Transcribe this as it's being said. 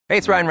Hey,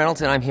 it's Ryan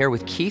Reynolds, and I'm here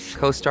with Keith,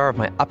 co-star of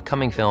my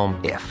upcoming film,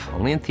 If,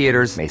 only in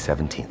theaters May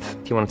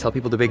 17th. Do you want to tell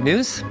people the big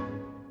news?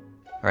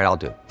 All right, I'll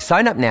do it.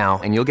 Sign up now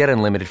and you'll get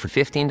unlimited for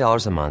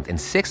 $15 a month and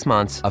 6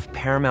 months of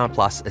Paramount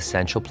Plus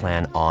Essential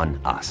Plan on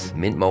us.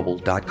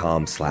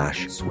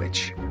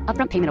 MintMobile.com/switch.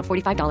 Upfront payment of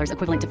 $45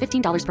 equivalent to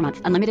 $15 per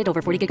month. Unlimited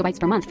over 40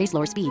 gigabytes per month. Face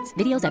lower speeds.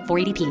 Videos at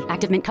 480p.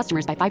 Active Mint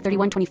customers by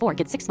 531.24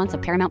 get 6 months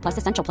of Paramount Plus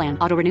Essential Plan.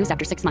 Auto renews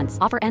after 6 months.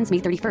 Offer ends May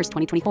 31st,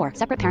 2024.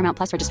 Separate Paramount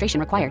Plus registration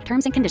required.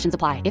 Terms and conditions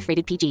apply if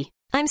rated PG.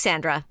 I'm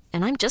Sandra,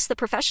 and I'm just the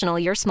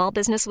professional your small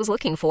business was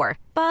looking for.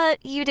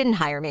 But you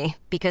didn't hire me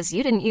because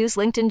you didn't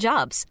use LinkedIn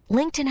Jobs.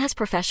 LinkedIn has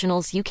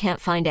professionals you can't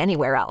find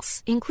anywhere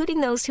else,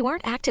 including those who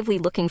aren't actively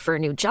looking for a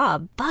new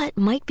job, but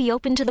might be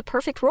open to the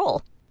perfect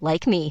role,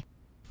 like me.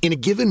 In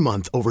a given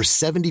month, over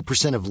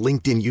 70% of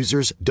LinkedIn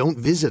users don't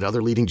visit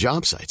other leading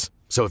job sites.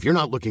 So if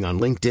you're not looking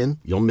on LinkedIn,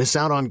 you'll miss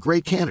out on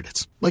great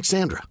candidates like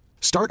Sandra.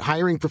 Start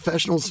hiring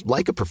professionals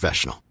like a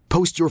professional.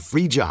 Post your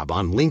free job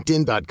on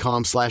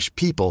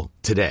linkedin.com/people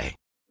today.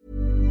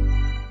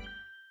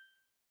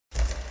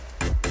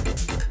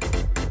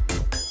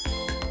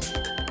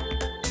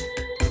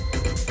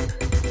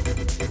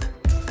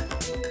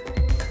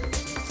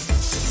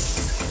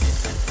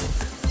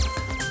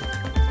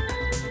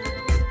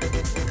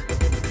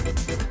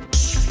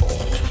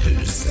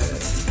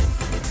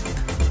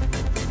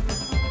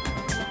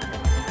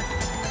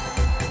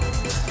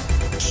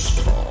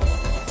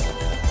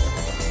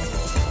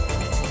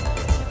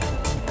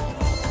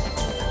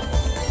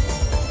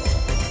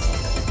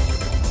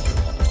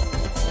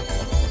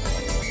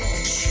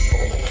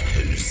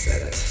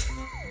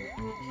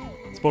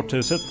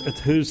 Sporthuset,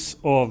 ett hus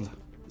av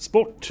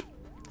sport.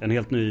 En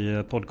helt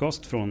ny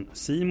podcast från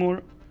C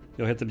More.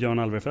 Jag heter Björn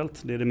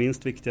Alverfelt. Det är det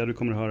minst viktiga du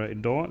kommer att höra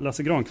idag.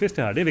 Lasse Granqvist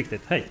är här, det är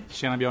viktigt. Hej!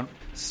 Tjena Björn.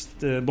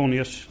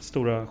 Bonniers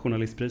stora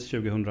journalistpris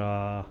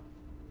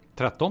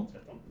 2013.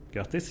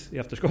 Grattis i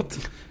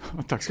efterskott.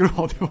 Tack ska du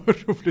ha, det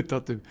var roligt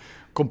att du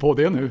kom på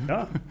det nu.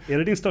 Ja, är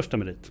det din största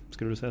merit?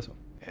 Skulle du säga så?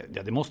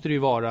 Ja, det måste det ju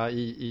vara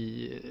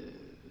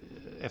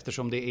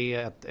eftersom det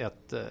är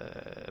ett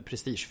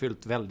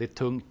prestigefyllt, väldigt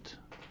tungt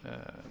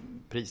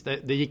pris.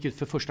 Det gick ju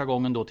för första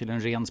gången då till en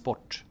ren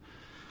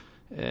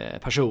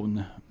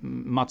sportperson.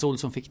 Mats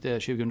Olsson fick det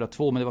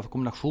 2002, men det var för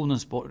kombinationen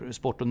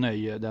sport och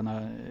nöje.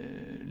 Denna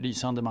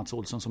lysande Mats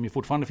Olsson som ju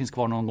fortfarande finns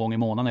kvar någon gång i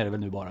månaden, är det väl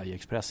nu bara i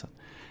Expressen.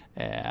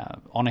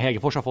 Arne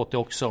Hägerfors har fått det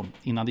också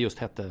innan det just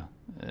hette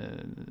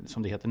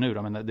som det heter nu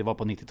då, men det var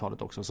på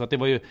 90-talet också. Så att det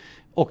var ju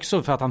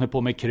också för att han höll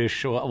på med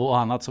krysch och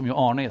annat som ju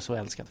Arne är så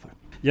älskad för.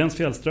 Jens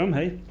Fjällström,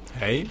 hej.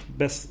 Hej.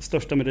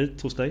 Största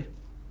merit hos dig?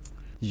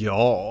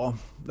 Ja,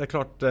 det är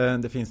klart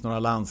det finns några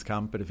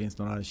landskamper, det finns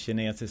några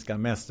kinesiska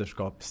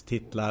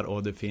mästerskapstitlar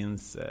och det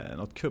finns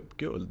något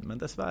cupguld, men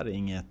dessvärre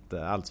inget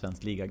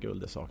allsvenskt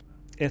ligaguld det saknas.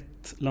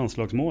 Ett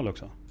landslagsmål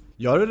också?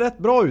 Jag har rätt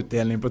bra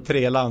utdelning på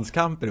 3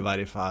 landskamper i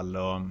varje fall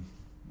och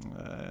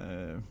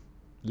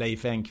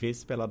Leif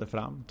Engqvist spelade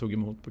fram, tog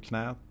emot på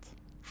knät,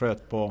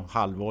 sköt på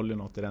halvvolley,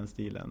 något i den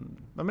stilen.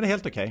 Men det är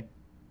helt okej.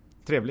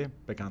 Trevlig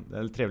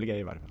grej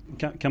i varje fall.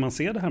 Kan man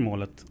se det här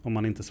målet om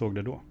man inte såg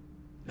det då?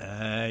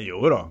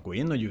 Jo då, gå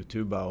in och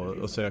YouTubea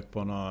och sök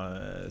på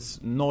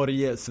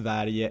Norge,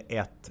 Sverige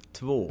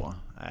 1-2.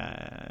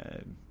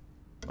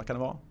 Vad kan det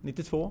vara?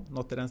 92,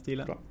 något i den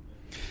stilen. Bra.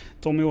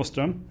 Tommy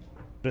Åström,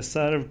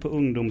 reserv på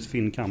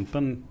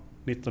ungdomsfinkampen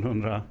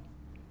 1900.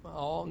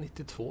 Ja,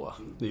 92.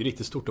 Det är ju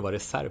riktigt stort att vara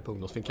reserv på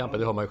ungdomsfinkampen,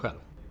 det har man ju själv.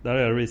 Där har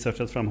jag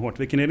researchat fram hårt.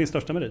 Vilken är din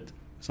största merit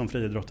som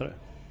friidrottare?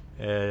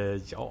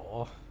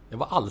 Ja, jag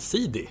var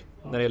allsidig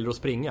när det gäller att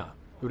springa.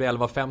 Gjorde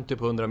 11,50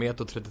 på 100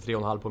 meter och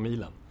 33,5 på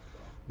milen.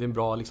 Det är en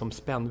bra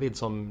spännvidd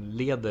som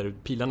leder.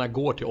 Pilarna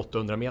går till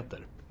 800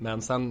 meter.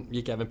 Men sen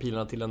gick även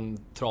pilarna till en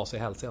trasig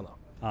hälsena.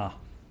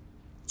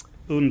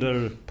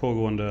 Under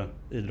pågående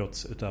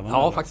idrottsutövande?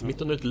 Ja, faktiskt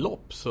mitt under ett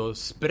lopp så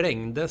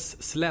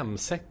sprängdes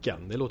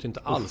slemsäcken. Det låter inte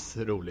alls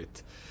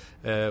roligt.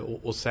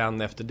 Och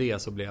sen efter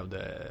det så blev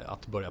det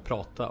att börja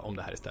prata om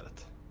det här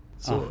istället.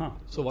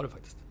 Så var det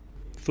faktiskt.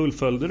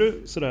 Fullföljde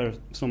du sådär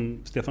som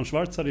Stefan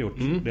Schwarz hade gjort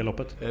det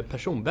loppet?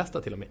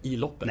 Personbästa till och med i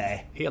loppet.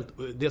 Nej.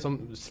 Det som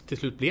till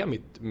slut blev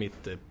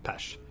mitt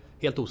pers.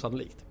 Helt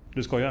osannolikt.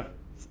 Du skojar?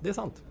 Det är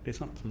sant. Det är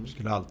sant. Du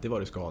skulle alltid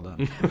varit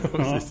skadad.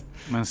 Ja.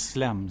 Men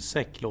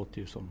slemsäck låter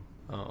ju som...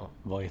 Ja.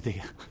 Vad är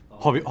det?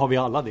 Har vi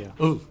alla det?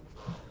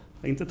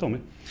 Inte Tommy.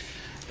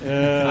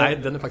 Nej,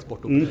 den är faktiskt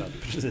bortopererad.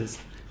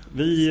 Precis.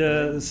 Vi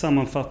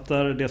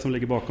sammanfattar det som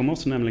ligger bakom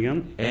oss,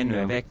 nämligen Ännu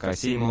en vecka i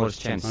C Mores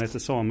tjänst. Han heter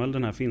Samuel,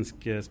 den här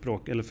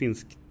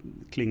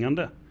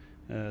finskklingande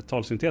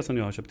talsyntesen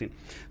jag har köpt in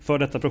för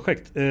detta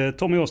projekt.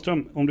 Tommy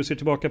Åström, om du ser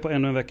tillbaka på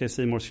ännu en vecka i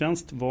C Mores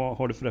tjänst, vad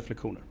har du för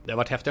reflektioner? Det har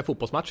varit häftiga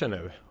fotbollsmatcher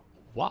nu.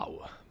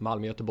 Wow!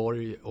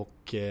 Malmö-Göteborg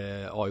och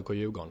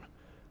AIK-Djurgården.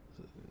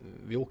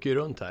 Vi åker ju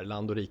runt här,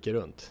 land och rike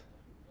runt.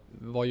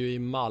 Vi var ju i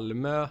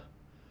Malmö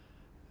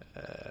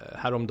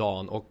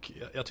häromdagen och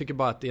jag tycker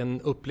bara att det är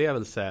en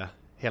upplevelse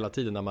hela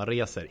tiden när man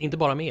reser. Inte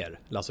bara med er,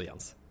 Lasse och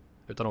Jens,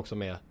 utan också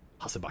med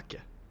Hasse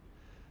Backe.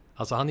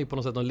 Alltså han är ju på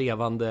något sätt en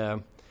levande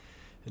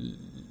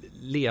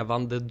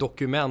levande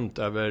dokument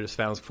över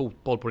svensk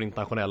fotboll på den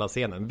internationella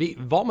scenen.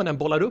 Vad man än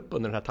bollar upp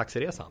under den här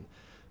taxiresan,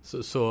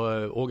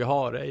 så Åge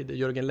Hareide,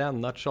 Jörgen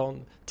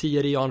Lennartsson,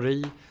 Thierry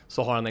Henry,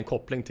 så har han en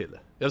koppling till det.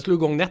 Jag slog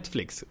igång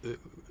Netflix.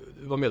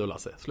 Var med då,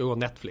 Lasse? Slog igång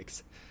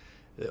Netflix.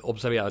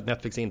 Observera att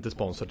Netflix är inte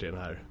sponsor till den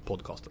här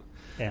podcasten.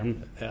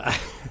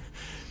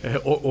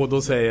 Och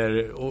då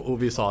säger,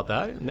 och vi sa att det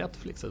här är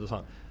Netflix, och då sa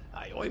han,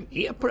 jag är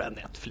med på den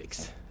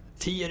Netflix.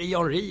 Thierry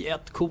Henry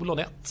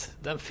 1:1,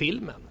 den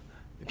filmen.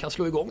 Du kan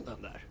slå igång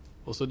den där.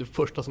 Och så det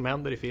första som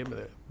händer i filmen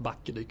är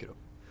Backe dyker upp.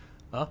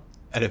 Ja?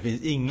 Det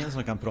finns ingen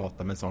som kan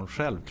prata med sån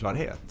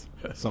självklarhet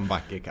som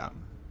Backe kan.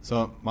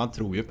 Så man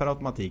tror ju per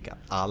automatik att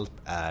allt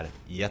är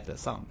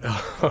jättesant.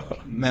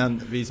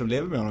 Men vi som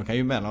lever med honom kan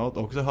ju emellanåt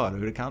också höra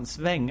hur det kan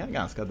svänga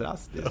ganska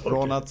drastiskt. Okay.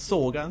 Från att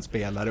såga en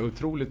spelare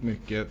otroligt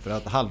mycket för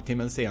att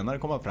halvtimmen senare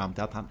komma fram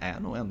till att han är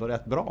nog ändå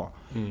rätt bra.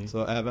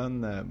 Så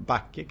även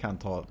Backe kan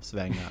ta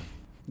svängar.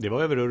 Det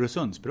var över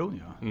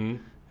Öresundsbron, ja.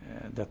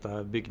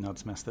 Detta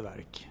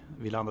byggnadsmästerverk.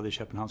 Vi landade i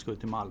Köpenhamn, skulle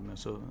till Malmö,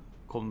 så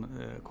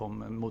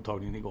kom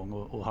mottagningen igång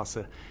och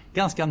Hasse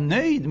ganska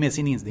nöjd med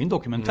sin insats. Det är en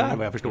dokumentär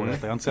vad jag förstår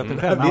detta. Jag har inte sett den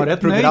själv. Han var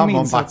rätt nöjd med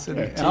insatsen.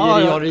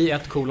 Thierry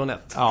 1:1.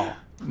 Ja,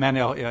 men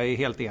jag är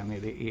helt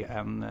enig. Det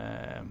är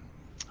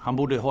han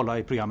borde hålla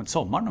i programmet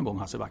Sommar någon gång,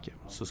 Hasse Backe.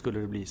 Så skulle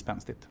det bli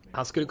spänstigt.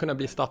 Han skulle kunna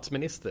bli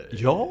statsminister.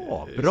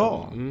 Ja,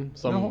 bra.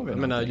 Som jag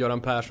menar,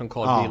 Göran Persson,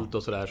 Carl Bildt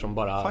och sådär som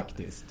bara...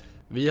 Faktiskt.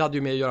 Vi hade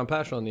ju med Göran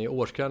Persson i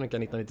årskrönika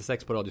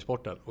 1996 på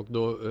Radiosporten. Och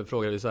då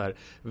frågade vi så här: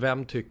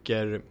 vem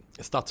tycker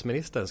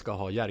statsministern ska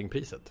ha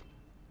Jerringpriset?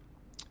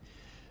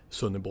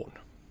 Sunneborn.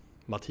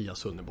 Mattias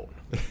Sunneborn.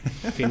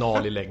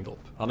 Final i längdhopp.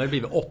 Han har ju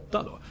blivit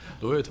 8 då.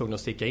 Då är jag tvungen att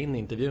sticka in i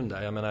intervjun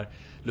där. Jag menar,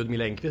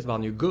 Ludmilla Engqvist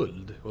vann ju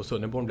guld och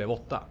Sunneborn blev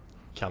 8.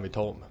 Kan vi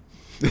ta om?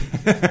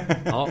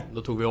 Ja,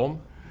 då tog vi om.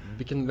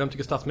 Vem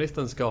tycker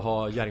statsministern ska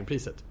ha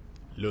Jerringpriset?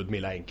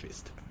 Ludmilla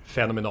Engqvist.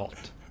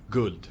 Fenomenalt.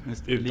 Guld.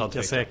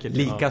 Lika säkert.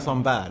 Lika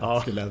som bär,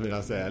 skulle jag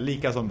vilja säga.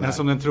 Lika som bär. Men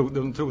som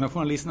de trogna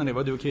journalisterna, det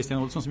var du och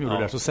Christian Olsson som gjorde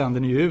det där, så sände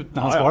ni ju ut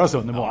när han svarade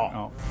Sunderborn.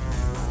 Ja.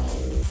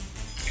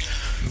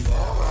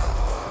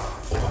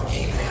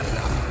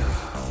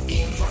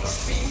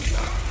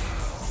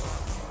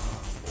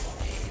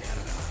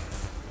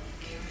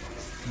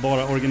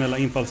 Bara originella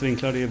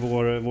infallsvinklar, det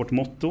är vårt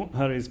motto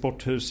här i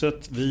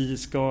Sporthuset. Vi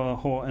ska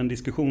ha en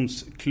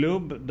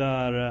diskussionsklubb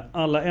där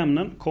alla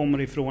ämnen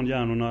kommer ifrån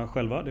hjärnorna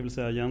själva. Det vill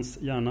säga Jens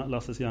hjärna,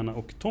 Lasses hjärna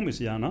och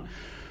Tommys hjärna.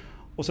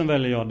 Och sen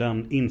väljer jag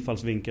den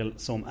infallsvinkel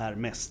som är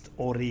mest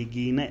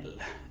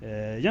originell.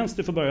 Jens,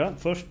 du får börja.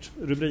 Först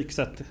rubrik,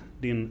 sätt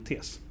din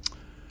tes.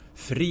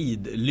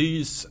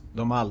 Fridlys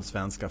de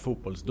allsvenska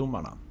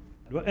fotbollsdomarna.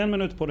 Du har 1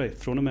 minut på dig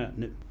från och med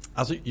nu.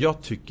 Alltså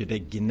jag tycker det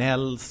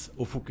gnälls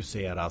och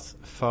fokuseras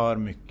för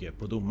mycket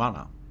på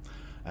domarna.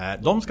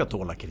 De ska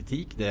tåla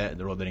kritik, det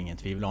råder ingen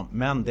tvivel om.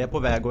 Men det är på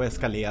väg att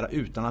eskalera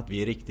utan att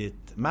vi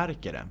riktigt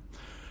märker det.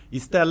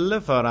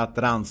 Istället för att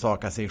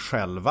rannsaka sig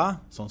själva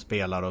som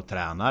spelare och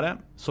tränare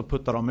så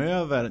puttar de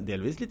över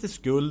delvis lite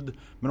skuld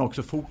men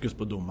också fokus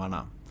på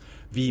domarna.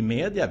 Vi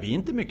media, vi är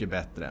inte mycket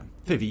bättre.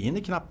 För vi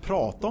hinner knappt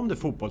prata om det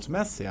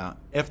fotbollsmässiga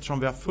eftersom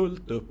vi har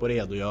fullt upp och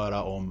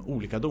redogöra om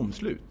olika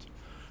domslut.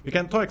 Vi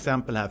kan ta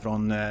exempel här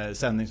från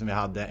sändning som vi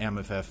hade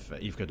MFF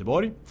IFK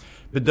Göteborg.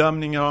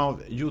 Bedömningen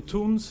av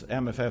Jotuns,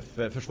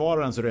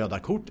 MFF-försvararens röda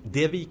kort.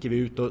 Det viker vi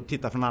ut och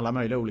tittar från alla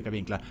möjliga olika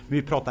vinklar. Men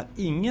vi pratar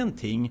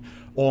ingenting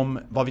om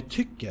vad vi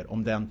tycker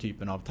om den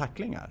typen av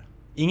tacklingar.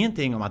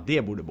 Ingenting om att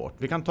det borde bort.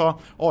 Vi kan ta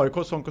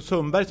AIK Sonko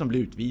Sundberg som blir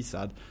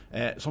utvisad.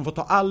 Som får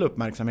ta all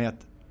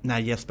uppmärksamhet när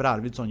Jesper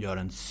Arvidsson gör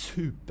en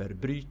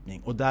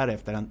superbrytning. Och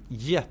därefter en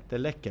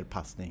jätteläcker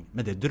passning.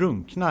 Men det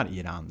drunknar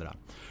i det andra.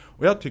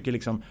 Och jag tycker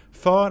liksom,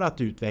 för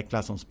att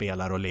utvecklas som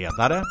spelare och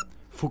ledare,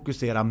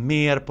 fokusera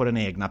mer på den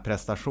egna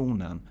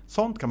prestationen.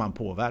 Sånt kan man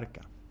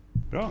påverka.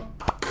 Bra.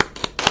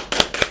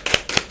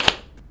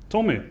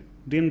 Tommy,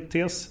 din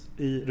tes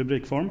i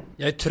rubrikform.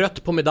 Jag är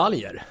trött på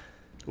medaljer.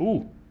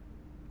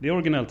 Det är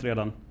originellt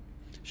redan.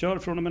 Kör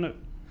från och med nu.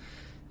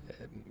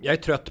 Jag är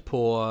trött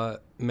på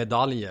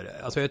medaljer.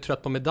 Alltså jag är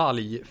trött på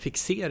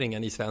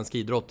medaljfixeringen i svensk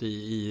idrott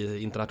i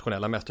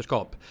internationella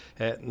mästerskap.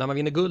 När man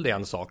vinner guld är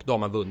en sak, då har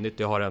man vunnit,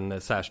 det har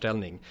en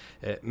särställning.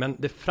 Men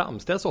det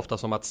framställs ofta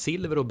som att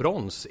silver och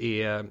brons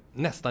är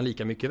nästan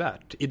lika mycket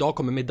värt. Idag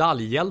kommer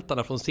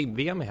medaljhjältarna från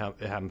sim-VM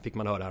hem, fick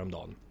man höra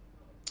häromdagen.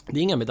 Det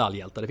är inga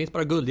medaljhjältar, det finns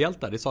bara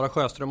guldhjältar. Det är Sara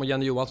Sjöström och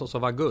Jenny Johansson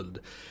som var guld.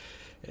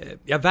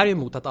 Jag värjer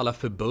emot att alla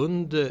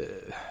förbund,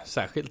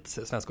 särskilt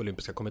Svenska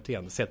Olympiska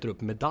kommittén, sätter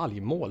upp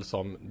medaljmål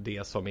som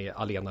det som är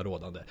alena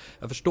rådande.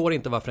 Jag förstår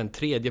inte varför en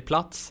 3:e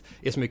plats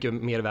är så mycket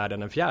mer värd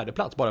än en 4:e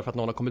plats, bara för att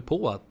någon har kommit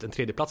på att en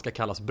 3:e plats ska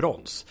kallas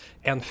brons.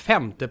 En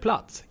 5:e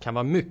plats kan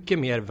vara mycket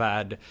mer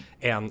värd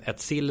än ett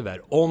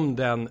silver om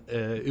den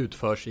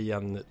utförs i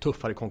en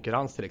tuffare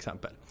konkurrens till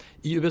exempel.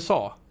 I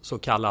USA så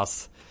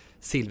kallas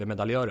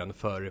silvermedaljören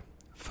för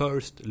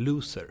first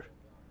loser.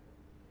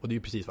 Och det är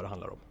ju precis vad det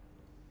handlar om.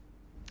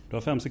 Du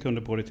har 5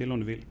 sekunder på dig till om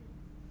du vill.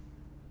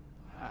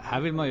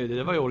 Här vill man ju,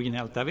 det var ju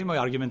originellt, där vill man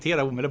ju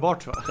argumentera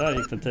omedelbart. Va? Där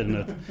gick den tiden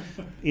ut.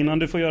 Innan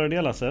du får göra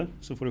det, Lasse,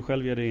 så får du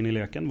själv ge dig in i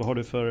leken. Vad har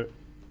du för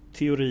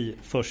teori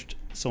först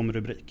som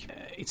rubrik?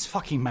 It's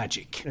fucking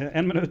magic.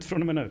 1 minut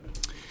från och med nu.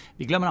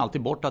 Vi glömmer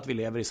alltid bort att vi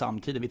lever i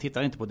samtiden. Vi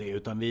tittar inte på det,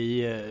 utan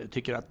vi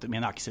tycker att med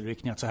en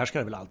axelryckning att så här ska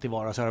det väl alltid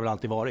vara, så har det väl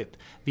alltid varit.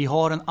 Vi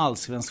har en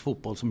allsvensk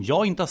fotboll som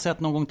jag inte har sett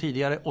någon gång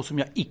tidigare och som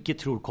jag icke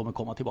tror kommer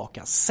komma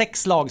tillbaka.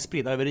 6 lag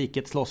spridda över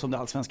riket slåss om det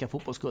allsvenska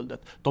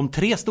fotbollsguldet. De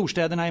 3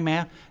 storstäderna är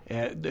med,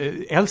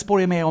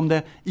 Elfsborg är med om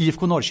det,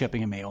 IFK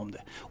Norrköping är med om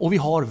det. Och vi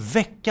har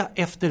vecka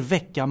efter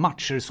vecka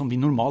matcher som vi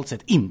normalt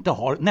sett inte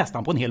har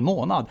nästan på en hel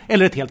månad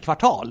eller ett helt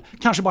kvartal.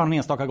 Kanske bara en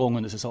enstaka gång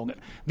under säsongen.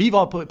 Vi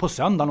var på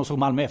söndagen och såg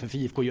Malmö FF,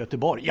 IFK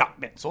Göteborg. Ja,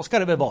 men så ska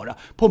det väl vara.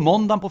 På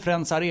måndagen på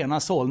Friends Arena,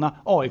 Solna,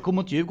 AIK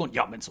mot Djurgården.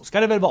 Ja, men så ska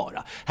det väl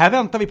vara. Här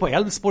väntar vi på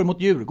Elfsborg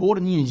mot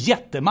Djurgården i en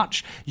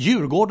jättematch.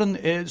 Djurgården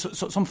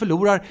som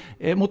förlorar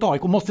mot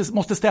AIK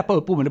måste steppa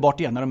upp omedelbart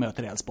igen när de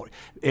möter Elfsborg.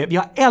 Vi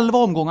har 11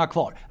 omgångar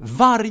kvar.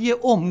 Varje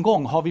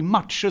omgång har vi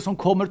matcher som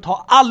kommer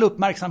ta all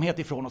uppmärksamhet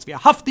ifrån oss. Vi har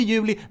haft det i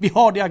juli, vi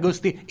har det i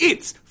augusti.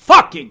 It's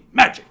fucking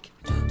magic!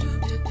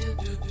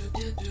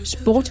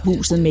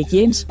 Sporthuset med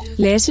Jens,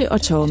 Lasse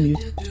och Tommy.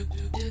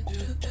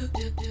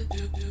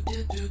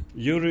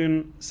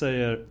 Juryn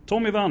säger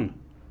Tommy vann.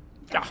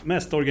 Ja,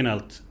 mest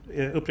originellt.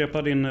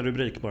 Upprepa din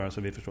rubrik bara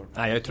så vi förstår.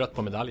 Nej, jag är trött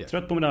på medaljer.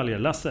 Trött på medaljer.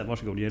 Lasse,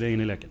 varsågod, ge dig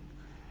in i leken.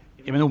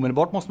 Ja, men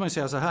omedelbart måste man ju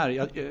säga så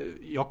här.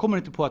 Jag kommer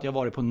inte på att jag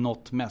varit på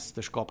något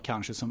mästerskap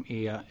kanske som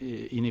är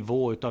i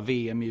nivå utav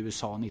VM i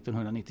USA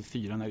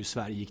 1994 när ju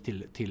Sverige gick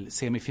till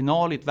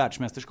semifinal i ett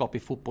världsmästerskap i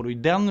fotboll. Och i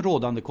den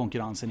rådande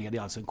konkurrensen är det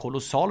alltså en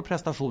kolossal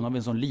prestation av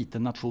en sån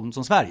liten nation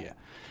som Sverige.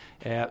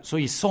 Så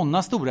i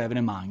sådana stora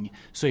evenemang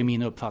så är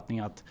min uppfattning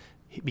att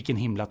vilken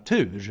himla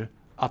tur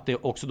att det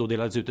också då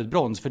delades ut ett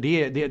brons. För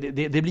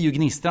det blir ju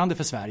gnistrande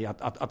för Sverige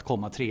att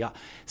komma 3.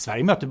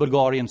 Sverige mötte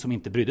Bulgarien som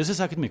inte brydde sig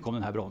särskilt mycket om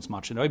den här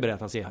bronsmatchen. Det har ju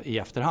berättats i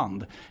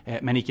efterhand.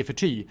 Men icke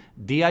förty.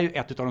 Det är ju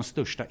ett av de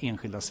största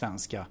enskilda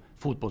svenska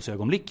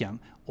fotbollsögonblicken.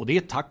 Och det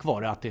är tack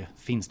vare att det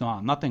finns något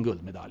annat än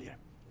guldmedaljer.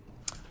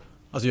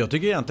 Alltså jag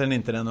tycker egentligen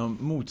inte det är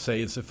något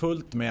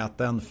motsägelsefullt med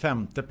att en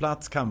 5:e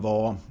plats kan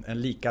vara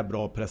en lika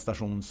bra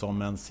prestation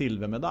som en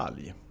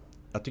silvermedalj.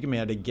 Jag tycker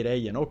mer det är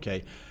grejen.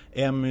 Okej,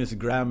 Emmys,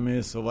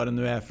 Grammys och vad det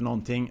nu är för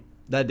någonting.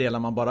 Där delar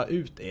man bara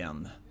ut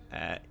en.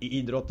 I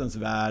idrottens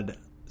värld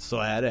så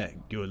är det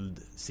guld,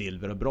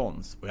 silver och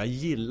brons. Och jag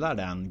gillar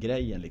den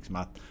grejen liksom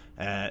att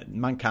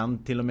man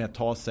kan till och med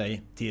ta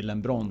sig till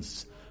en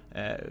brons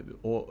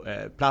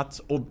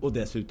plats och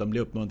dessutom bli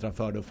uppmuntrad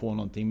för det och få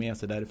någonting med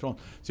sig därifrån.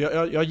 Så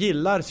jag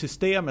gillar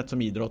systemet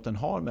som idrotten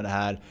har med det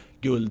här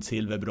guld,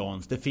 silver,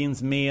 brons. Det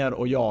finns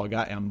mer att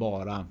jaga än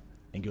bara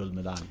en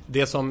guldmedalj.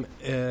 Det som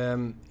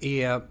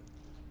är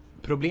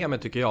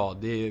problemet tycker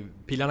jag,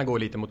 pilarna går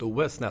lite mot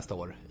OS nästa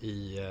år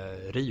i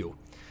Rio.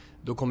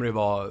 Då kommer det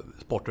vara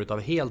sporter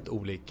av helt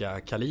olika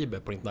kaliber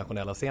på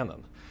internationella scenen.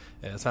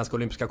 Svenska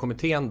olympiska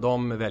kommittén,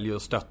 de väljer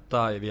att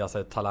stötta via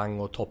talang-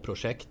 och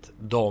toppprojekt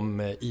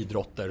de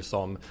idrotter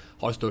som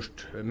har störst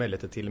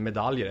möjligheter till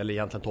medaljer eller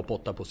egentligen topp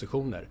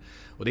 8-positioner.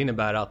 Och det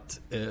innebär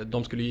att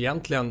de skulle ju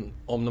egentligen,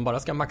 om de bara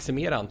ska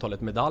maximera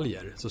antalet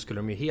medaljer, så skulle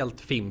de ju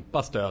helt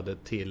fimpa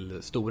stödet till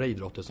stora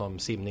idrotter som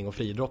simning och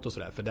friidrott och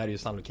sådär. För där är ju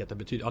sannolikheten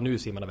betydligt, ja nu är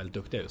simmarna väldigt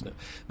duktiga just nu,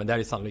 men där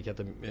är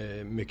sannolikheten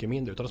mycket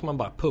mindre. Utan då ska man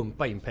bara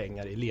pumpa in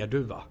pengar i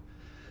lerduva.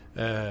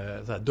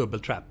 Så här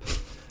dubbeltrap.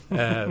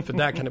 För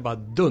där kan det bara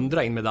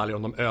dundra in medaljer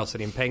om de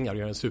öser in pengar och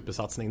gör en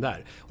supersatsning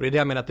där. Och det är det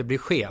jag menar att det blir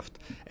skevt.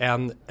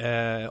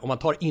 Om man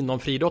tar inom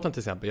friidrotten till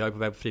exempel, jag är på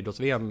väg på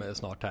friidrotts-VM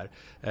snart här,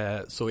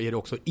 så är det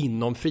också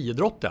inom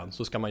friidrotten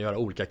så ska man göra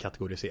olika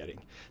kategorisering.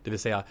 Det vill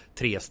säga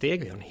 3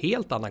 steg, en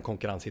helt annan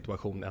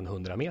konkurrenssituation än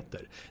 100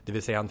 meter. Det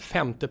vill säga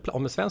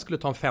om en svensk skulle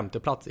ta en 5:e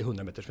plats i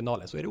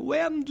 100-metersfinalen så är det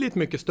oändligt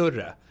mycket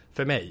större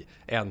för mig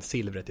än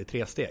silvret i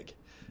 3 steg.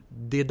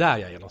 Det är där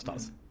jag är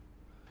någonstans.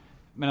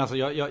 Men alltså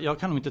jag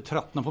kan nog inte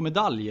tröttna på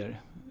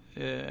medaljer.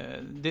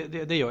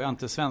 Det gör jag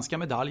inte. Svenska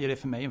medaljer är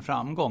för mig en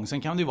framgång.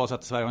 Sen kan det ju vara så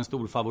att Sverige har en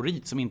stor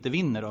favorit som inte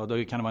vinner och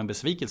då kan det vara en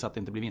besvikelse att det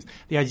inte blir vinst.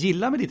 Det jag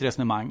gillar med ditt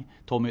resonemang,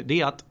 Tommy,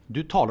 det är att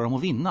du talar om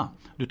att vinna.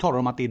 Du talar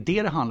om att det är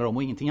det handlar om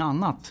och ingenting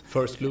annat.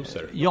 First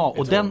loser. Ja,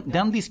 och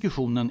den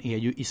diskussionen är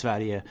ju i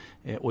Sverige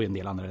och i en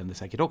del andra länder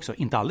säkert också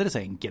inte alldeles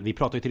enkel. Vi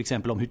pratar ju till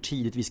exempel om hur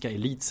tidigt vi ska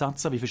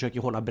elitsatsa. Vi försöker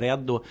hålla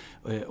bredd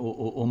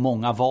och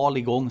många val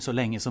igång så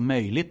länge som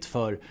möjligt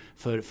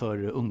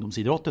för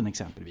ungdomsidrotten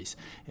exempelvis.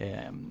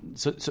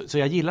 Så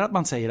jag gillar att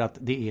man säger att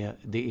det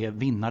är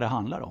vinnare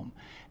handlar om.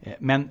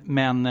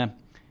 Men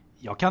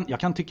jag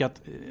kan tycka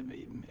att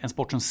en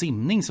sport som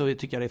simning så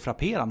tycker jag det är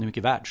frapperande hur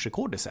mycket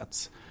världsrekord det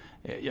sätts.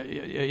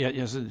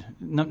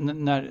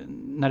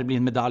 När det blir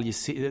en medalj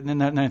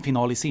när en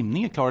final i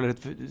simning är klar eller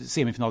ett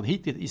semifinal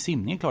hit i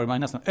simning är klar, man är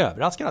nästan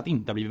överraskad att det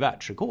inte har blivit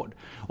världsrekord.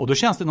 Och då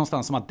känns det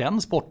någonstans som att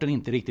den sporten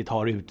inte riktigt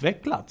har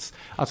utvecklats.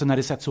 Alltså när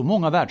det sätts så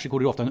många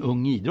världsrekord är det ofta en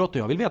ung idrott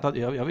och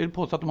jag vill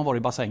påstå att de har varit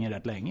i bassängen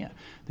rätt länge.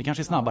 Det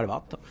kanske är snabbare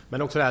vatten.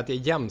 Men också det här att det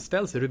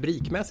jämställs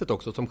rubrikmässigt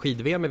också som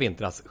skid-VM i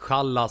vintras.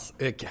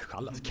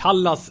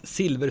 Kallas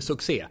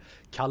silversuccé.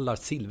 kallar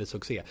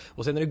silversuccé.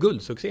 Och sen är det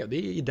guldsuccé. Det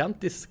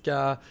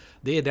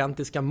är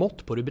identiska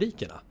mått på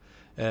rubrikerna.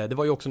 Det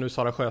var ju också nu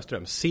Sara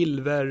Sjöström.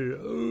 Silver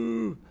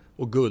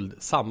och guld,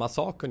 samma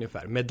sak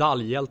ungefär.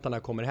 Medaljhjältarna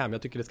kommer hem.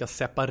 Jag tycker det ska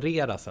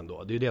separeras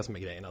ändå. Det är ju det som är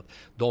grejen. Att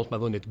de som har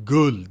vunnit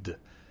guld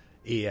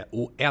är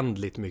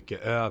oändligt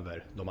mycket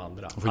över de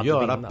andra. Och få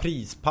göra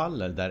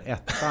prispaller där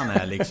ettan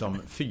är liksom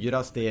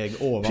 4 steg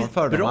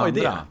ovanför de andra. Bra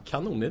idé,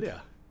 kanonidé.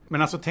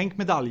 Men alltså tänk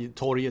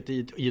medaljtorget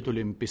i ett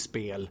olympiskt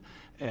spel.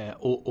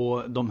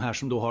 Och de här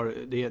som då har,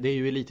 det är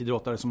ju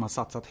elitidrottare som har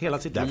satsat hela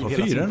sitt liv. Där får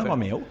fyrorna vara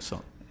med också.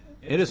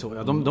 Är det så?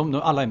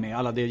 Ja, alla är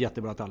med. Det är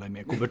jättebra att alla är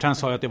med. Coubertin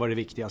sa ju att det var det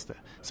viktigaste.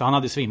 Så han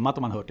hade svimmat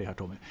om han hört det här,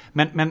 Tommy.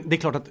 Men det är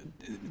klart att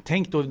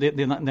tänk då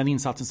den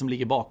insatsen som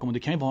ligger bakom. Och det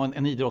kan ju vara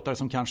en idrottare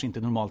som kanske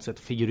inte normalt sett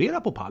figurerar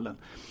på pallen.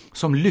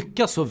 Som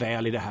lyckas så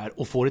väl i det här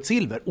och får ett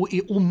silver. Och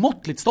är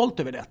omåttligt stolt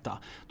över detta.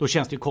 Då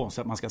känns det ju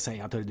konstigt att man ska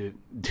säga att du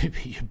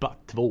är ju bara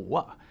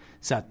 2.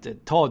 Så att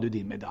ta du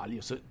din medalj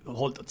och så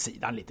håll åt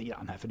sidan lite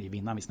grann här, för det är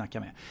vinnaren vi snackar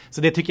med.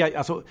 Så det tycker jag,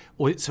 alltså,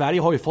 och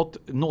Sverige har ju fått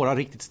några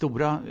riktigt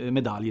stora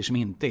medaljer som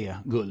inte är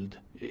guld.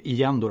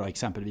 Igen då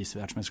exempelvis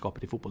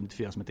världsmästerskapet i fotboll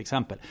 94 som ett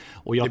exempel.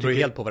 Och det beror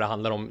helt på vad det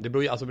handlar om. Det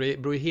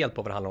beror helt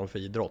på vad det handlar om för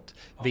idrott.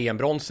 Ja.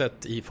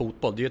 VM-bronset i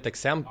fotboll, det är ju ett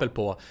exempel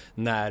på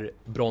när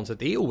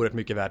bronset är oerhört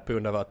mycket värt på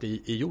grund av att det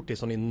är gjort i en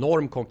sån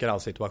enorm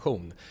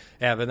konkurrenssituation.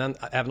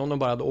 Även om de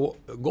bara hade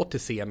gått till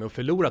semi och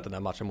förlorat den här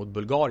matchen mot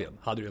Bulgarien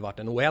hade det ju varit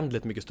en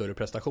oändligt mycket större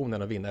prestation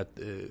än att vinna ett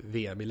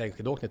VM i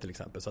längdskidåkning till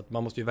exempel. Så att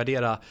man måste ju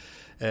värdera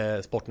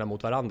sporterna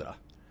mot varandra.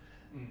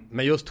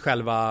 Men just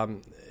själva...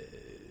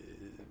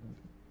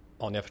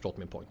 Ja, ni har förstått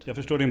min point. Jag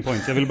förstår din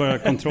point. Jag vill bara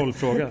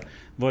kontrollfråga.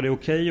 Var det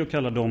okej att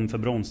kalla dem för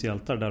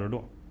bronshjältar där och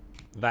då?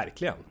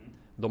 Verkligen.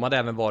 De hade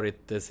även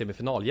varit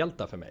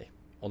semifinalhjältar för mig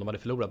om de hade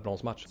förlorat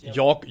bronsmatch.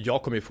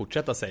 Jag kommer ju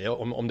fortsätta säga,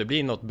 om det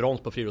blir något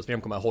brons på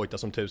friidrotts-VM kommer jag hojta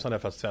som tusan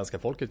därför att svenska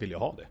folket vill ju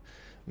ha det.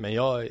 Men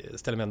jag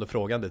ställer mig ändå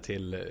frågande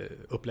till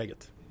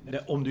upplägget.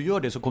 Om du gör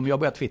det så kommer jag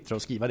börja twittra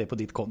och skriva det på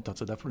ditt konto.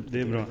 Så därför...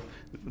 Det är bra.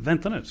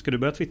 Vänta nu, ska du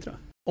börja twittra?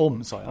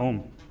 Sa jag.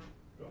 Om.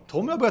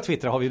 Tommy har börjat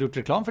twittra, har vi gjort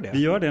reklam för det?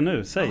 Vi gör det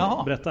nu,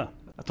 berätta.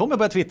 Tommy har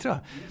börjat twittra.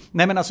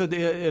 Nej men alltså,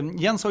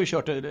 Jens har ju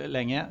kört det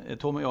länge.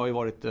 Tommy och jag har ju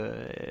varit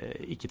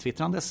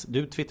icke-twittrandes.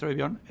 Du twittrar ju,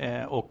 Björn.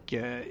 Och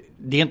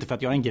det är inte för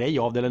att göra en grej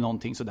av det eller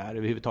någonting sådär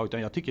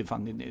överhuvudtaget. Jag tycker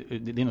fan,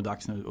 det är nog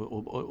dags nu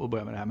att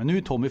börja med det här. Men nu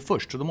är Tommy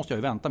först, så då måste jag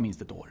ju vänta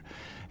minst ett år.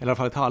 Eller i alla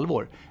fall ett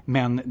halvår.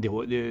 Men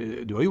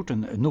du har gjort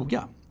en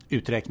noga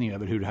uträkning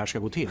över hur det här ska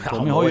gå till.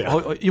 Tommy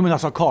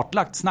har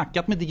kartlagt,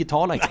 snackat med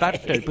digitala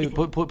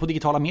experter på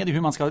digitala medier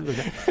hur man ska,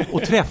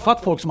 och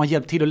träffat folk som har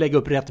hjälpt till att lägga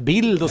upp rätt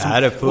bild och det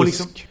här är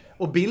fusk.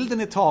 Och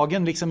bilden är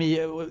tagen liksom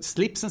och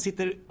slipsen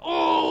sitter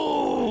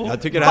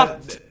jag tycker det här...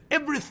 But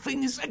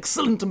everything is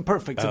excellent and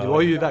perfect. Så du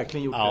har ju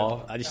verkligen gjort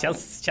det. Det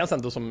känns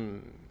ändå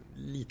som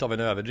lite av en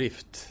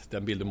överdrift,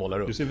 den bild du målar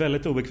upp. Du ser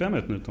väldigt obekväm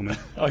ut nu, Tommy.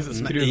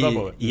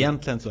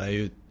 Egentligen så är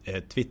ju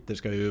Twitter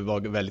ska ju vara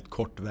väldigt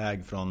kort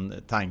väg från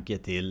tanke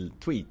till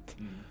tweet.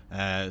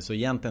 Så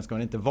egentligen ska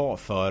det inte vara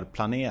för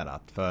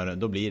planerat, för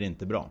då blir det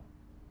inte bra.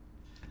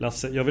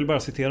 Lasse, jag vill bara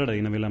citera dig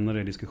innan vi lämnar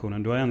det i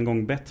diskussionen. Du har en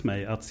gång bett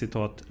mig att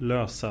citat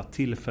lösa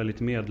tillfälligt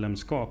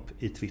medlemskap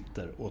i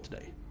Twitter åt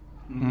dig.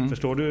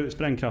 Förstår du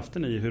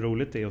sprängkraften i hur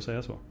roligt det är att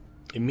säga så?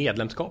 Är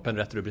medlemskap en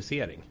rätt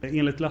rubricering?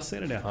 Enligt Lasse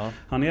är det det. Ja.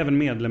 Han är även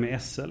medlem i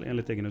SL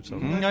enligt egen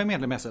utsago. Jag är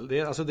medlem i SL. Det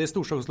är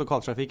Storstockholms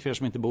lokaltrafik för er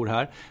som inte bor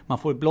här. Man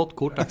får ett blått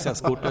kort,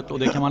 accesskortet, och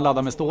det kan man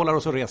ladda med stålar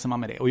och så reser man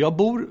med det. Och jag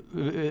bor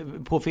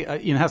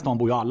i den här stan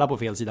bor ju alla på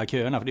fel sida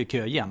köerna, för det är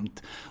kö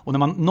jämt. Och när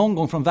man någon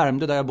gång från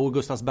Värmdö där jag bor,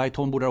 Gustavsberg,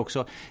 Tom bor där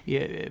också,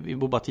 vi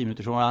bor bara 10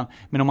 minuter från varandra.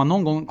 Men om man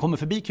någon gång kommer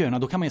förbi köerna,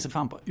 då kan man ge sig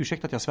fan på,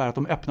 ursäkta att jag svär, att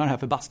de öppnar den här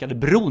förbaskade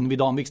bron vid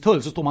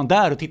Danvikstull, så står man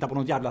där och tittar på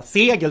något jävla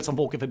segel som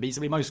åker förbi, så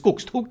blir man ju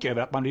skogstokig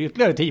över att man blir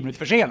ytterligare 10 minuter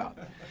försenad.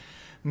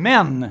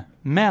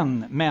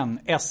 Men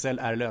SL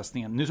är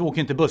lösningen. Nu så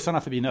åker inte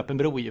bussarna förbi en öppen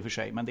bro i och för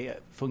sig, men det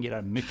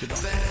fungerar mycket bra.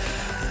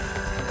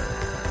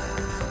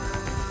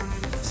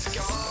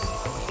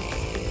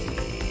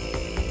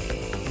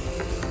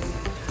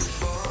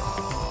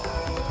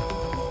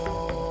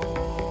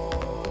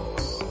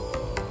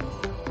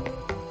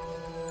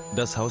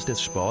 Das Haus des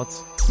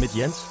Sports mit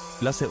Jens,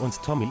 Lasse und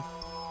Tommy.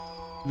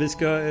 Vi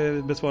ska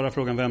besvara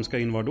frågan vem ska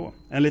in var då.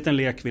 En liten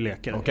lek vi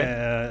leker.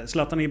 Okay.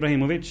 Zlatan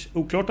Ibrahimovic.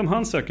 Oklart om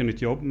han söker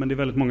nytt jobb, men det är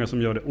väldigt många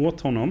som gör det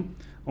åt honom.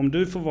 Om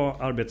du får vara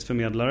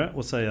arbetsförmedlare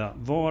och säga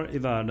var i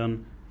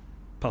världen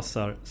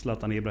passar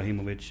Zlatan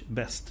Ibrahimovic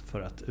bäst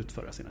för att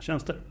utföra sina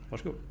tjänster.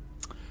 Varsågod.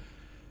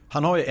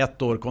 Han har ju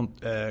 1 år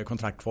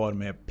kontrakt kvar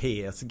med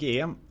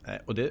PSG,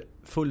 och det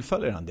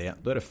fullföljer han det.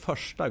 Då är det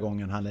första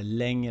gången han är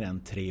längre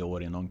än 3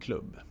 år i någon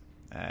klubb.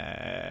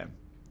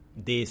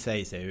 Det i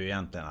sig säger ju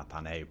egentligen att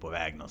han är ju på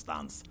väg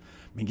någonstans.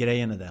 Men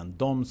grejen är den,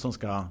 de som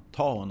ska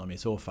ta honom i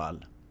så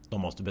fall,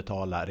 de måste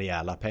betala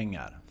rejäla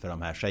pengar. För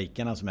de här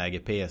shejkerna som äger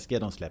PSG,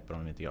 de släpper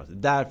honom inte gratis.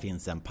 Där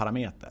finns en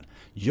parameter.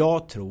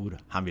 Jag tror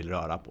han vill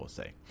röra på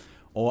sig.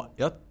 Och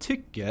jag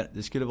tycker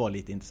det skulle vara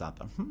lite intressant.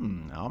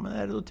 Ja, men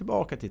är det då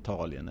tillbaka till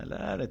Italien eller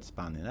är det till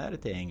Spanien, är det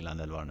till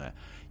England eller vad det nu är?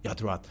 Jag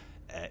tror att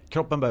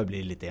kroppen börjar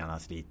bli lite grann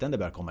sliten, det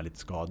börjar komma lite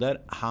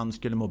skador. Han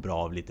skulle må bra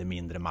av lite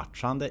mindre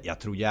matchande. Jag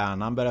tror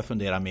hjärnan börjar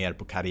fundera mer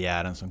på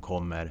karriären som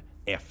kommer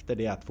efter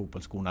det att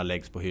fotbollsskorna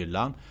läggs på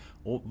hyllan.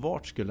 Och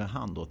vart skulle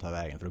han då ta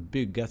vägen för att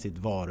bygga sitt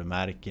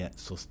varumärke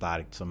så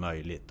starkt som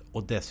möjligt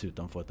och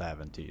dessutom få ett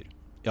äventyr?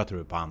 Jag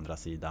tror på andra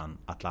sidan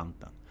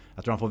Atlanten.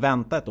 Jag tror han får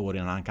vänta ett år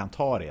innan han kan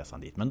ta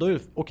resan dit. Men då är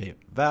det okej,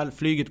 väl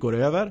flyget går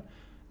över,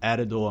 är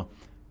det då,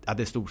 ja,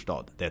 det är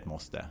storstad, det är ett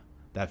måste.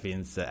 Där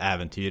finns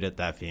äventyret,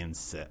 där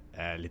finns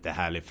lite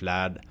härlig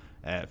flärd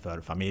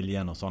för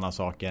familjen och sådana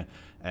saker.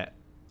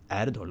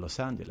 Är det då Los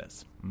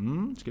Angeles?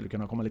 Skulle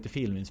kunna komma lite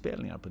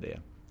filminspelningar på det.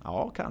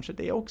 Ja, kanske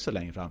det också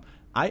längre fram.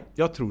 Nej,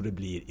 jag tror det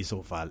blir i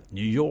så fall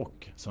New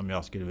York som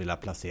jag skulle vilja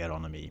placera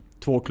honom i.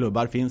 2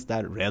 klubbar finns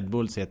där. Red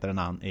Bulls heter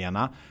den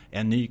ena.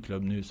 En ny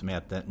klubb nu som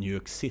heter New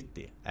York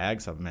City.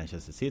 Ägs av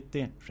Manchester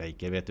City.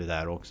 Shaker vet vi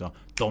där också.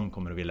 De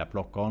kommer att vilja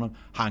plocka honom.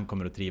 Han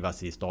kommer att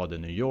trivas i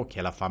staden New York.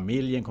 Hela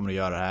familjen kommer att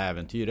göra det här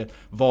äventyret.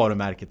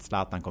 Varumärket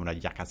Zlatan kommer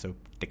att jackas upp.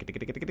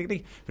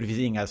 För det finns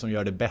inga som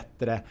gör det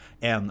bättre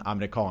än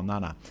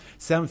amerikanarna.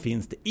 Sen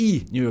finns det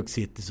i New York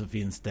City så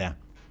finns det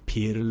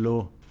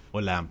Pirlo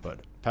och Lampard.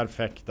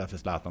 Perfekta för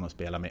Zlatan att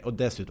spela med. Och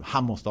dessutom,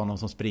 han måste ha någon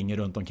som springer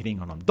runt omkring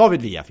honom.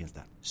 David Villa finns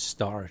där.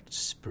 Start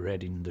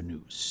spreading the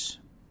news.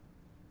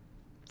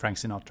 Frank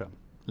Sinatra.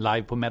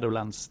 Live på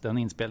Meadowlands. Den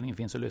inspelningen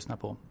finns att lyssna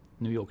på.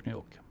 New York.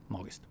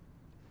 Magiskt.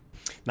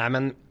 Nej,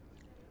 men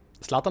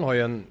Zlatan har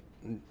ju en...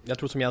 Jag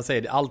tror som Jens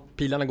säger, allt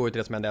pilarna går ju till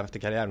det som händer efter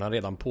karriären. Han har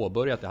redan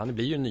påbörjat det. Han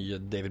blir ju en ny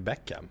David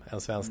Beckham.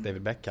 En svensk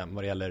David Beckham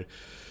vad det gäller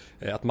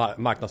att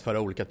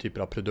marknadsföra olika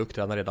typer av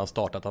produkter. Han har redan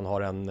startat. Han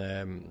har en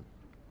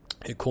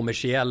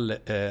kommersiell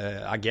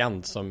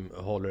agent som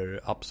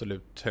håller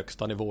absolut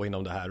högsta nivå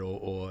inom det här.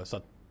 Och så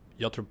att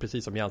jag tror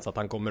precis som Jens att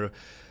han kommer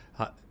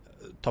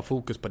ta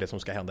fokus på det som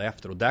ska hända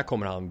efter. Och där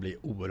kommer han bli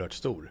oerhört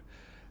stor.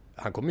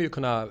 Han kommer ju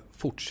kunna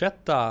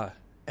fortsätta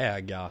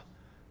äga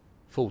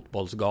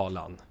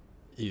fotbollsgalan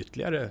i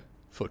ytterligare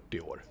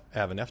 40 år,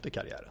 även efter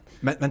karriären.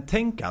 Men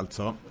tänk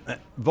alltså,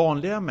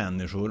 vanliga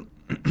människor,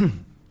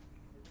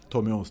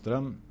 Tommy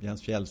Åström,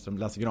 Jens Fjällström,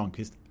 Lasse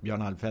Granqvist,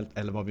 Björn Alfelt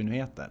eller vad vi nu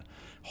heter,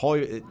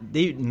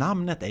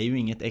 namnet är ju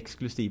inget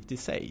exklusivt i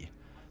sig.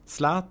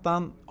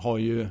 Zlatan har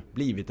ju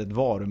blivit ett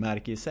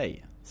varumärke i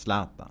sig.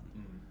 Zlatan.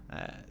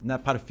 När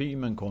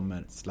parfymen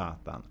kommer,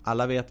 Zlatan.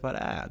 Alla vet vad det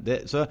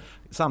är. Så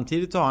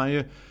samtidigt har han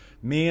ju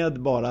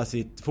med bara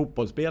sitt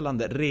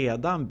fotbollsspelande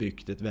redan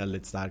byggt ett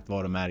väldigt starkt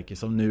varumärke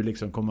som nu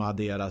liksom kommer att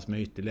adderas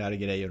med ytterligare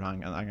grejer och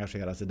han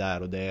engagerar sig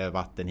där och det är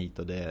vatten hit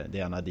och det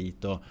ena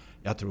dit och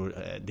jag tror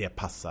det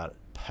passar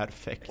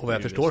perfekt. Och vad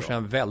jag förstår så är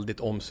han väldigt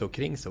omsorg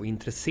kring sig och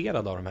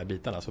intresserad av de här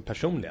bitarna, alltså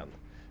personligen.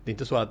 Det är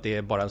inte så att det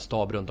är bara en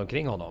stab runt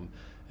omkring honom.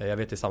 Jag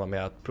vet i samband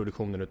med att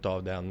produktionen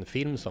av den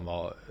film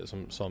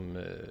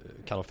som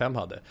Kanal 5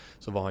 hade,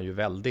 så var han ju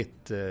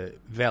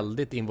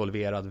väldigt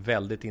involverad,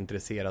 väldigt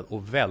intresserad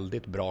och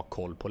väldigt bra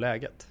koll på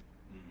läget.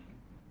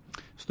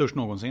 Störst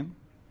någonsin.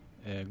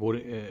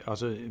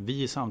 Alltså,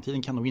 vi i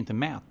samtiden kan nog inte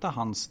mäta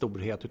hans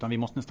storhet, utan vi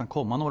måste nästan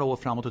komma några år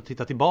framåt och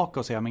titta tillbaka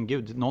och säga, men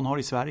gud, någon har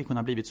i Sverige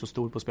kunnat blivit så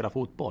stor på att spela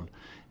fotboll.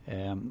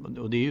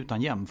 Och det är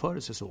utan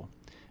jämförelse så.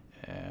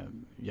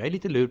 Jag är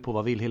lite lur på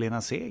vad vill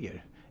Helena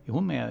Seger? Är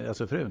hon med,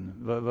 alltså frun?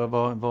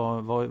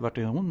 Vart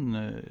är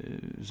hon?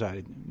 Så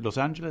här, Los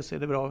Angeles, är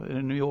det bra? Är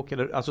det New York?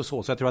 Eller, alltså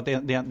så jag tror att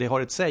det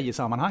har ett säg i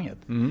sammanhanget.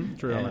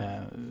 Tror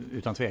jag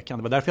utan tvekan.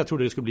 Det var därför jag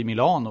trodde det skulle bli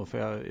Milano.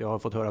 För jag har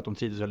fått höra att de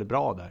trivdes väldigt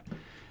bra där.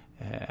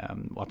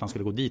 Och att han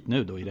skulle gå dit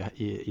nu då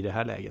i det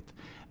här läget.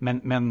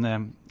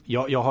 Men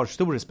jag har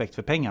stor respekt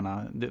för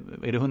pengarna.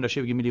 Är det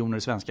 120 miljoner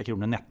svenska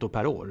kronor netto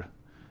per år?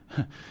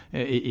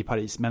 I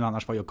Paris, men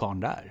annars var ju karn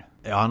där.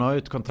 Ja, han har ju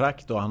ett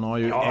kontrakt och han har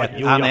ju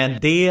han är en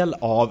del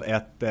av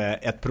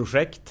ett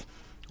projekt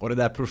och det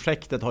där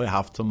projektet har ju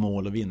haft som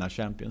mål att vinna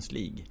Champions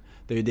League.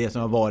 Det är ju det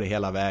som har varit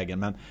hela vägen,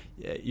 men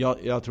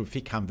jag tror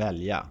fick han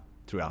välja,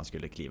 tror jag han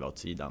skulle kliva åt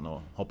sidan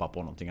och hoppa på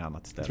någonting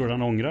annat istället. Tror du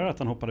han ångrar att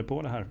han hoppade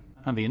på det här?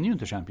 Han vinner ju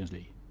inte Champions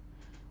League.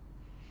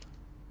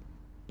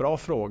 Bra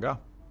fråga.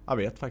 Jag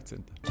vet faktiskt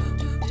inte.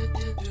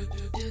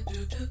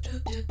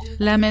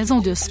 La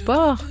maison de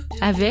sport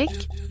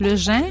avec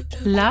Lejean,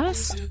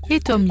 Las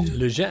et Tommy.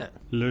 Lejean.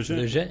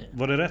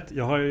 Var det rätt?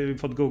 Jag har ju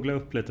fått googla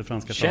upp lite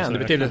franska fraser. Det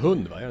betyder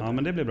hund, va? Ja,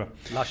 men det blir bra.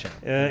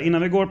 Lejean.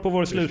 Innan vi går på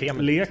vår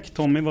slutlek,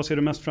 Tommy, vad ser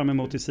du mest fram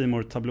emot i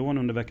C-more-tablån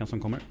under veckan som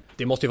kommer?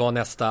 Det måste ju vara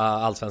nästa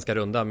allsvenska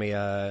runda med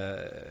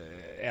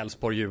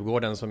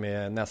Elfsborg-Djurgården som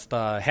är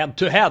nästa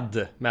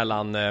head-to-head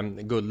mellan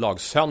guldlag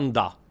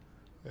söndag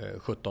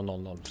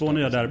 17.00. 2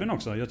 nya derbyn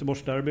också,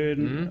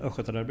 Göteborgsderbyn,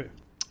 Östgötaderby.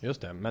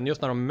 Just det, men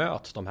just när de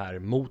möts de här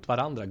mot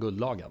varandra,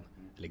 guldlagen,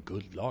 eller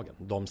guldlagen,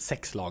 de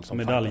 6 lag som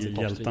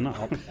medaljhjältarna.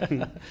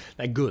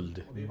 Nej,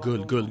 guld.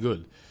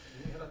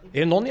 Är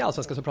det någon i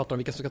Allsvenskan som pratar om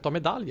vilka som ska ta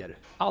medaljer?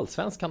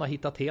 Allsvenskan har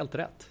hittat helt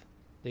rätt.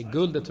 Det är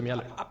guldet som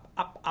gäller.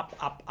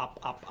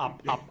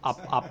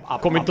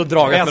 Kom inte att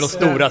dragas med de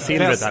stora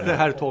silvret här. Det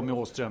här Tommy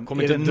Åström.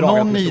 Kommer är inte det dragas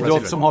med någon de stora idrott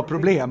silvret. som har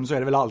problem så är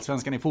det väl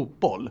allsvenskan i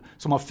fotboll.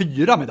 Som har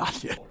 4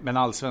 medaljer. Men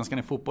allsvenskan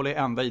i fotboll är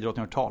enda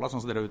idrotten jag har hört talas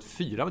om som delar ut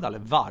 4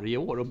 medaljer varje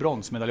år. Och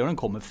bronsmedaljören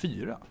kommer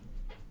 4.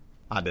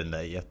 Ja, den där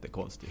är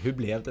jättekonstig. Hur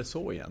blev det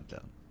så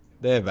egentligen?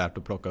 Det är värt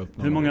att plocka upp.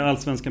 Hur många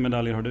allsvenska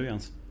medaljer har du,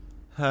 Jens?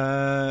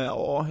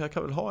 Ja, jag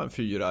kan väl ha en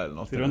 4 eller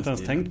något. Du har inte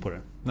ens tänkt på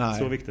det? Nej.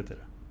 Så viktigt är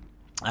det.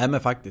 Nej, men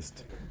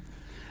faktiskt.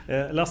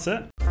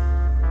 Lasse?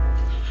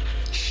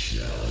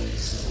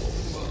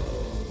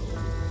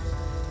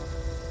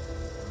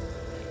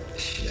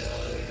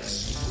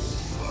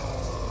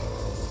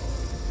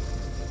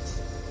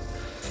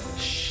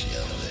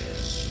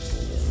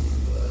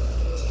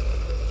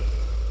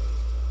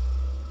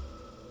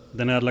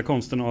 Den ädla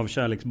konsten av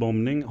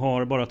kärleksbombning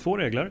har bara 2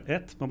 regler.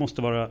 1. Man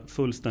måste vara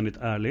fullständigt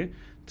ärlig.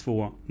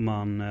 2.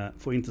 Man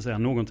får inte säga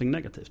någonting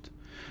negativt.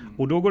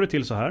 Och då går det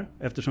till så här.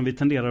 Eftersom vi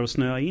tenderar att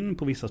snöa in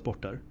på vissa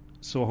sporter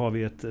så har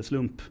vi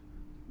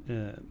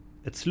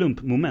ett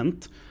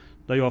slumpmoment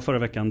där jag förra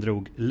veckan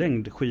drog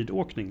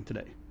längdskidåkning till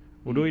dig.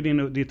 Och då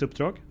är ditt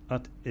uppdrag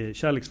att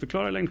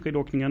kärleksförklara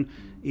längdskidåkningen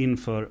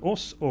inför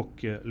oss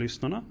och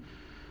lyssnarna.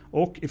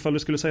 Och ifall du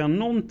skulle säga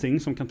någonting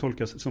som kan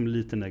tolkas som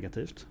lite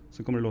negativt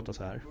så kommer det låta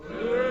så här.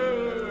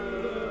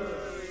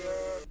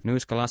 Nu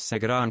ska Lasse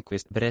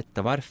Granqvist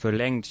berätta varför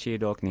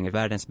längdskidåkning är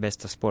världens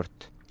bästa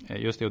sport.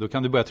 Just det, och då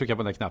kan du börja trycka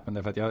på den där knappen.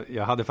 Därför att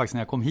jag hade faktiskt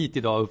när jag kom hit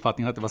idag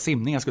uppfattningen att det var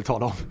simning jag skulle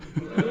tala om.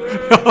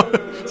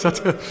 Så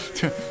att,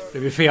 det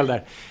blir fel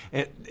där.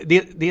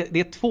 Det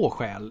är 2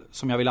 skäl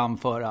som jag vill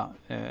anföra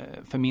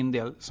för min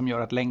del som gör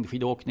att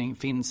längdskidåkning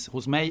finns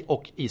hos mig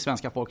och i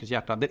svenska folkets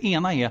hjärta. Det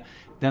ena är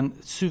den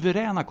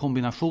suveräna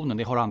kombinationen,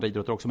 det har andra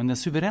idrotter också, men den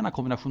suveräna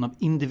kombinationen av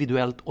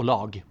individuellt och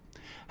lag.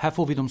 Här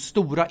får vi de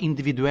stora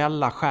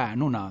individuella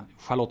stjärnorna,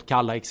 Charlotte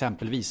Kalla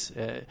exempelvis,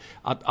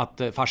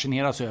 att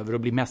fascineras över och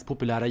bli mest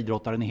populära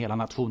idrottaren i hela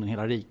nationen,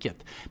 hela riket.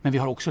 Men vi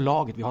har också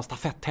laget, vi har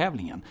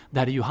stafetttävlingen,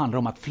 där det ju handlar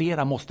om att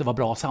flera måste vara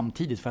bra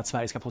samtidigt för att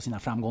Sverige ska få sina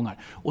framgångar.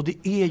 Och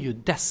det är ju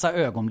dessa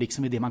ögonblick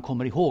som är det man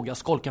kommer ihåg. Jag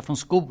skolkar från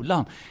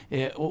skolan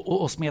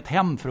och smet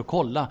hem för att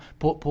kolla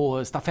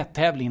på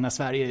stafetttävlingen när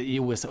Sverige i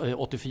OS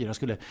 84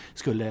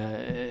 skulle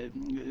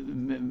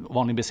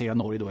vanligen besegra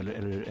Norge då,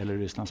 eller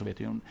Ryssland, så vet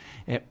ju.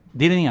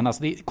 Det är den ena,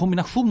 så det är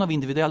kombination av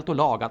individuellt och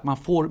lag, att man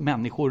får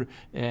människor,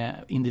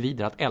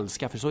 individer att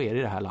älska, för så är det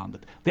i det här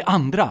landet. Det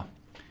andra,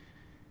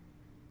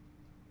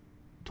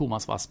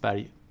 Thomas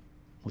Wassberg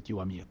mot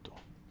Johan Mieto.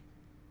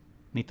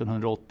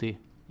 1980,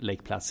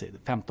 Lake Placid,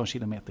 15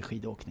 kilometer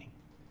skidåkning.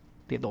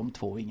 Det är de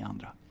 2 och inga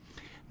andra.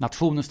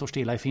 Nationen står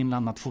stilla i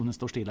Finland, nationen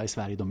står stilla i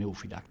Sverige, de är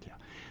oskiljaktiga.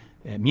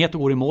 Mieto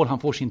går i mål, han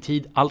får sin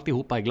tid,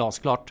 alltihopa är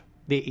glasklart.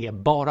 Det är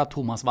bara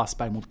Thomas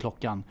Wassberg mot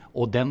klockan,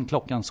 och den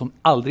klockan som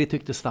aldrig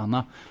tyckte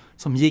stanna,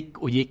 som gick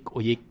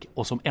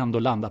och som ändå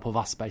landade på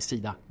Wassbergs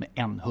sida med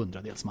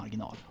 1/100-dels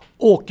marginal.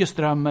 Åke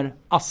Strömmer,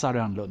 Assa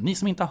Rönnlund. Ni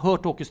som inte har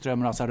hört Åke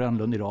Strömmer och Assa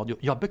Rönnlund i radio,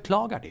 jag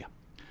beklagar det.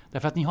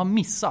 Därför att ni har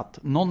missat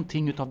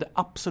någonting av det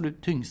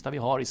absolut tyngsta vi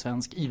har i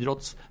svensk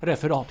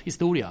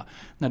idrottsreferathistoria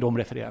när de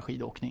refererar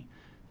skidåkning.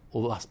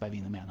 Och Wassberg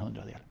vinner med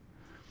 1/100-del.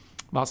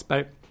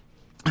 Wassberg...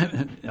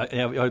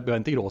 Jag börjar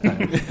inte gråta här.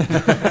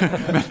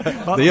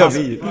 Det gör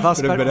vi,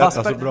 för du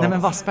berättar så bra.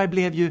 Men Wassberg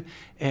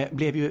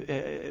blev ju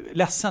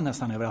ledsen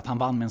nästan över att han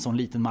vann med en sån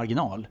liten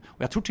marginal.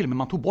 Och jag tror till och med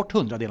man tog bort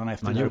 100-delarna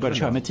efter när och började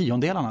köra med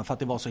 10-delarna för att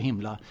det var så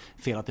himla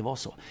fel att det var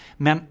så.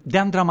 Men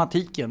den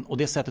dramatiken och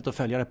det sättet att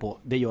följa det på,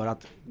 det gör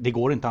att det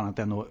går inte annat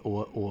än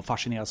att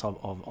fascineras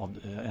av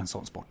en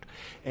sån sport.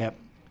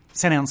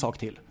 Sen en sak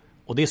till,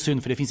 och det är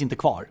synd för det finns inte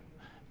kvar.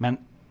 Men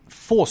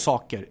få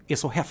saker är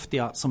så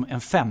häftiga som en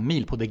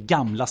 5-mil på det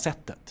gamla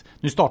sättet.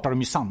 Nu startar de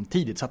ju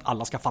samtidigt så att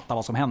alla ska fatta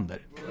vad som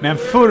händer. Men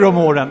förr om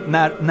åren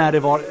när det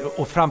var,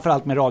 och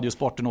framförallt med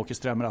radiosporten, Åke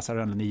Strömmer, Assa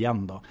Rönnlund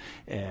igen då.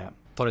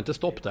 Tar det inte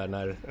stopp där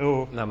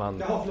när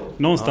man...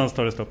 Någonstans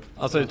tar det stopp.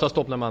 Alltså det tar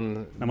stopp när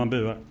man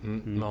buar.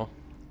 Ja.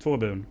 2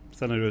 bun,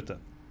 sen är du ute.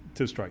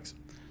 2 strikes.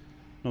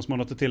 Någon som har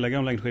något att tillägga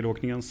om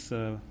längdskidåkningens...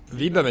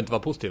 Vi behöver inte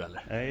vara positiva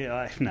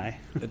eller?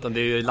 Nej. Utan det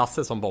är ju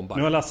Lasse som bombar.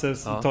 Nu har Lasse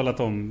talat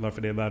om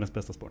varför det är världens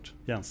bästa sport.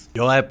 Jens?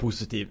 Jag är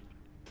positiv.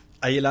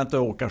 Jag gillar inte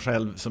att åka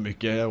själv så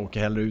mycket. Jag åker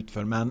hellre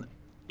utför. Men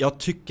jag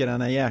tycker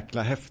den är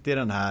jäkla häftig,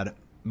 den här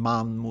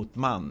man mot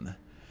man.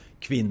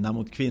 Kvinna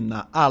mot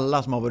kvinna.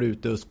 Alla som har varit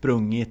ute och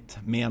sprungit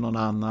med någon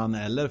annan,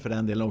 eller för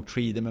den delen åkt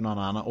skidor med någon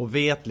annan, och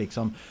vet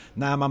liksom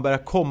när man börjar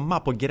komma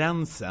på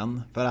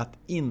gränsen för att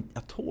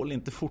jag tål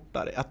inte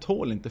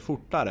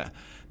fortare.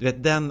 Du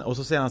vet den, och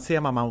så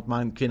ser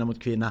man kvinna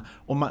mot kvinna,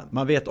 och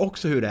man vet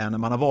också hur det är när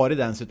man har varit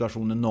i den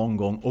situationen någon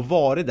gång och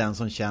varit den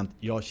som känt,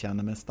 jag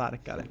känner mig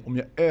starkare. Om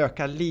jag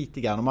ökar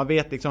lite grann, och man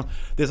vet liksom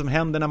det som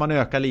händer när man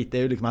ökar lite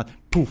är ju liksom att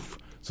puff,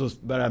 så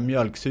börjar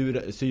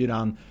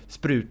mjölksyran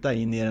spruta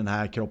in i den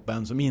här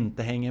kroppen som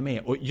inte hänger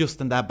med. Och just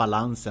den där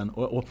balansen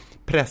och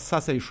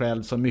pressa sig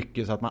själv så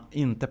mycket så att man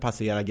inte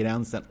passerar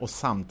gränsen och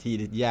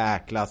samtidigt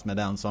jäklas med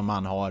den som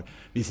man har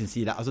vid sin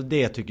sida. Alltså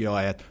det tycker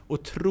jag är ett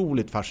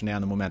otroligt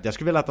fascinerande moment. Jag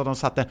skulle vilja att de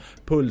satte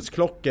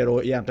pulsklockor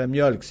och egentligen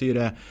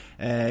mjölksyre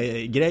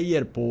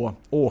grejer på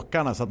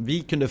åkarna så att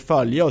vi kunde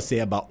följa och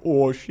se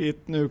bara,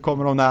 shit, nu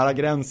kommer de nära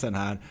gränsen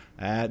här.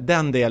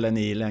 Den delen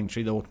i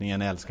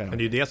längdskidåkningen älskar jag. Men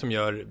det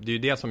är ju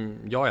det som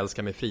jag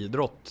älskar med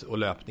friidrott och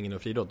löpningen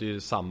och friidrott. Det är ju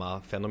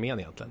samma fenomen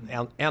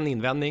egentligen. En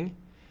invändning,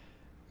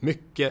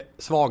 mycket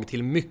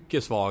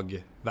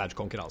svag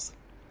världskonkurrens.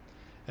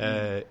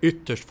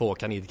 Ytterst få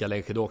kan idka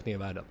längdskidåkning i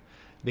världen.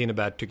 Det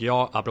innebär, tycker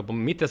jag, apropå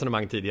mitt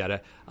resonemang tidigare,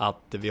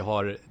 att vi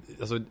har,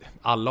 alltså,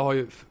 alla har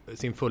ju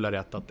sin fulla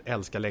rätt att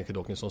älska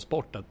längdskidåkning som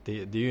sport. Att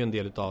det är ju en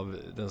del av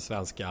den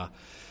svenska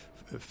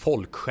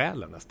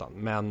folksjälen nästan.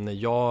 Men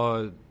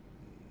jag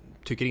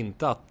tycker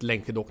inte att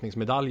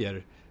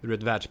längdskidåkningsmedaljer ur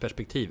ett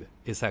världsperspektiv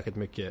är särskilt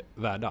mycket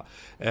värda.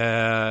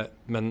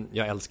 Men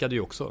jag älskade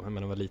ju också,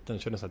 när jag var liten,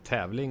 körde en sån här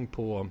tävling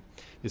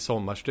i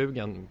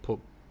sommarstugan på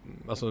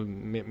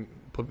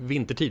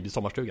vintertid i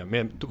sommarstugan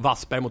med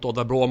Vassberg mot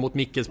Odda mot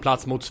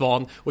Mickelsplats mot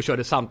Svan och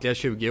körde samtliga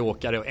 20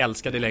 åkare och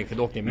älskade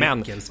längdskidåkning.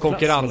 Men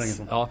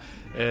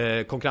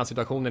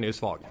konkurrenssituationen är ju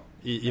svag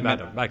i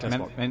världen, verkligen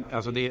svag. Men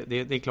alltså det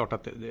är klart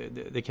att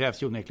det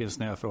krävs ju onekligen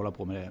snö för att hålla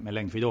på med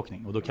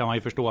längdskidåkning, och då kan man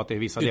ju förstå att det är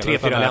vissa delar. Det är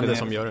 3-4 länder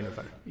som gör det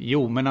ungefär.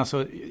 Jo, men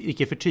alltså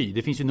icke förty.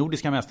 Det finns ju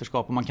nordiska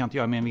mästerskap och man kan inte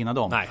göra mer än vinna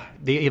dem. Nej.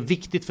 Det är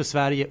viktigt för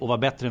Sverige att vara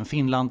bättre än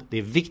Finland. Det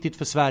är viktigt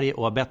för Sverige att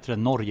vara bättre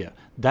än Norge.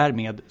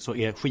 Därmed så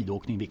är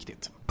skidåkning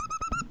viktigt.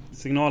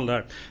 Signal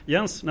där.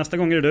 Jens, nästa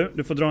gång är det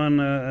du får dra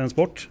en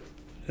sport.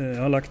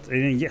 Jag har lagt i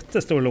en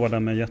jättestor låda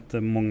med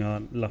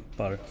jättemånga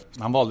lappar.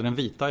 Han valde den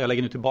vita, jag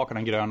lägger nu tillbaka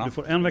den gröna. Du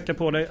får en vecka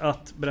på dig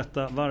att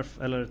berätta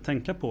varför, eller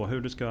tänka på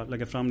hur du ska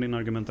lägga fram din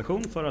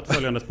argumentation för att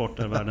följande sport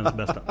är världens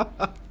bästa.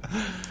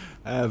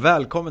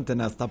 Välkommen till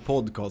nästa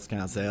podcast, kan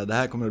jag säga. Det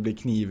här kommer att bli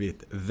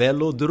knivigt.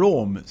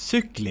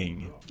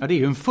 Velodromcykling. Ja, det är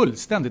ju en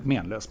fullständigt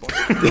menlös sport.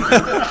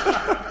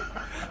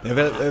 Det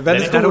är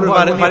väldigt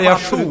stor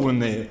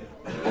variation i.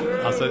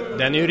 Alltså,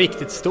 den är ju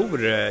riktigt stor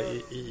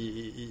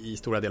i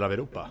stora delar av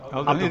Europa.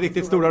 Ja, den är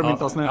riktigt stor där de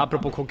inte har snö.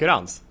 Apropå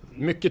konkurrens.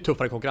 Mycket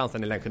tuffare konkurrens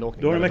än i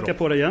längdskidåkning. Du har en vecka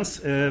på dig,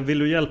 Jens. Vill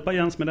du hjälpa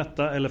Jens med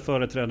detta eller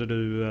företräder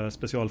du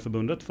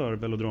specialförbundet för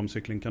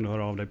velodromcykling, kan du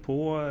höra av dig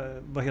på,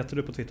 vad heter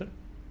du på Twitter?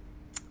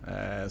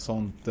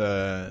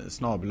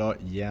 Snabel-a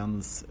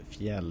Jens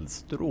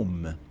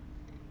Fjällström.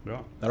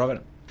 Bra. Där har vi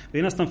det. Vi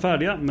är nästan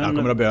färdiga. Men jag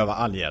kommer att behöva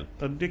all hjälp.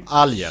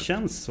 All hjälp.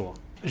 Känns så.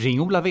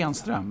 Ring Ola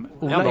Wenström.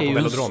 Ola är ju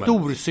en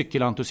stor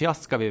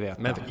cykelentusiast, ska vi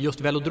veta. Men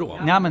just velodrom?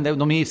 Nej, men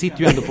de sitter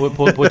ju ändå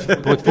på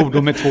ett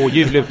fordon med 2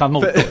 hjul utan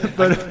motor.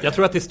 Jag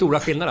tror att det är stora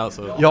skillnader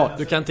alltså. Ja.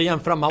 Du kan inte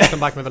jämföra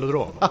mountainbike med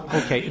velodrom.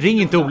 Okej,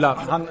 ring inte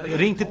Ola.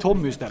 Ring till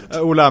Tommy istället.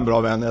 Ola är en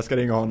bra vän, jag ska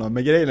ringa honom.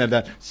 Men grejen är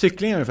där,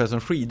 cykling är ungefär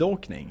som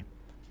skidåkning.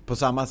 På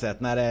samma sätt,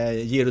 när det är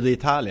Giro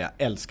d'Italia,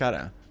 älskar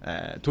det.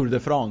 Tour de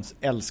France,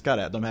 älskar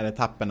det. De här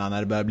etapperna när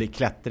det börjar bli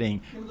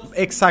klättring.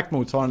 Exakt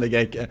motsvarande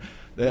grej.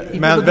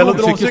 Men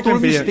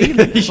velodromcykeln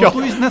blir ja,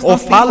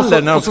 och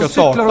faller när de ska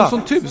starta. Och så cyklar de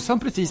som tusan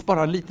precis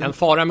bara en liten. En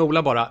fara med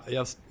Ola bara.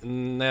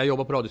 När jag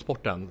jobbade på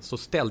Radiosporten så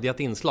ställde jag ett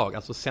inslag,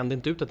 alltså sände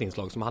inte ut ett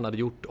inslag som han hade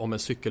gjort om en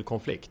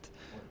cykelkonflikt.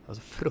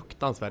 Alltså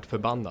fruktansvärt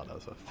förbannad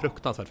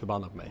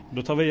på mig.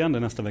 Då tar vi igen det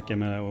nästa vecka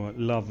med att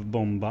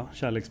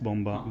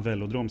kärleksbomba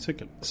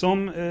velodromcykel.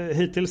 Som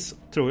hittills,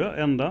 tror jag,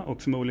 enda,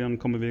 och förmodligen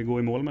kommer vi gå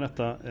i mål med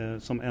detta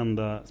som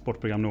enda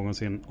sportprogram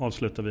någonsin,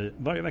 avslutar vi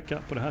varje vecka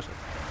på det här sättet.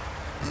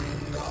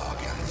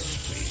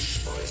 Dagens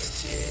Beach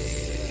Boys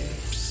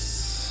tips.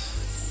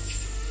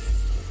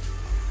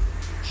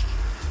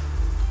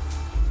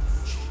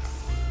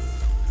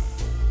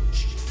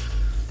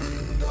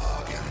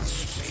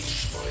 Dagens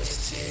Beach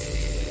Boys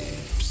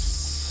tips.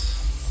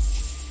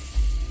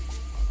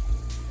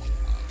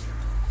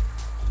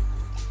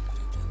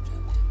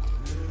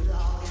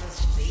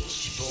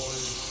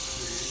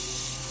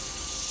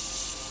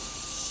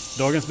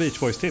 Dagens Beach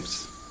Boys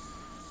tips.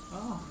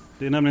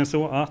 Det är nämligen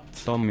så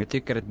att Tommy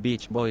tycker att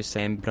Beach Boys är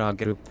en bra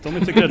grupp. Tommy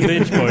tycker att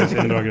Beach Boys är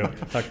en bra grupp.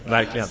 Tack.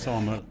 Verkligen.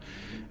 Samuel.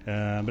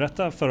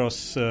 Berätta för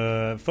oss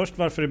först,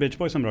 varför är Beach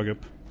Boys en bra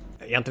grupp?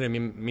 Egentligen är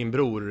min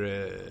bror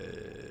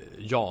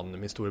Jan,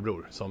 min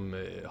storebror,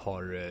 som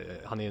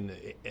han är en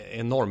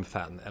enorm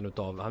fan. Han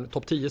är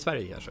topp 10 i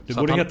Sverige kanske. Du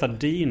borde heta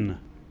Dean.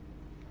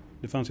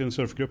 Det fanns ju en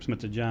surfgrupp som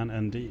heter Jan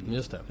and Dean.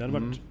 Just det. Det hade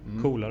varit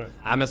coolare.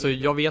 Nej, men så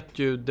jag vet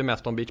ju det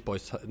mesta om Beach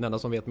Boys. Den enda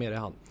som vet mer är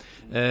han.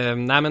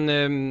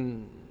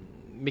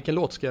 Vilken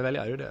låt ska jag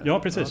välja? Är det? Ja,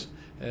 precis.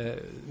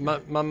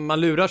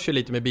 Man lurar sig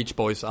lite med Beach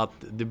Boys att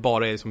det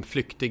bara är som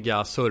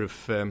flyktiga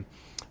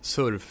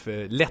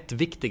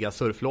lättviktiga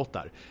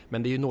surflåtar.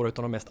 Men det är ju några av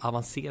de mest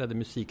avancerade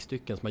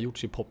musikstycken som har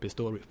gjorts i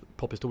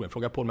pophistorien.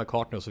 Fråga Paul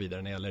McCartney och så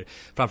vidare när det gäller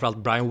framförallt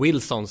Brian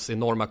Wilsons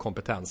enorma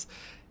kompetens.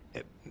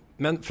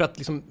 Men för att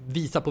liksom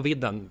visa på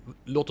vidden,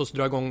 låt oss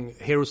dra igång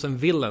Heroes and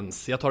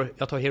Villains. Jag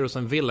tar Heroes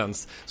and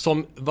Villains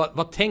som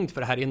var tänkt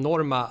för det här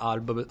enorma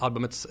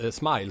albumet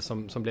Smile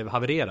som blev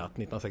havererat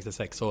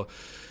 1966 och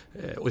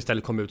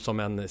istället kom ut som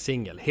en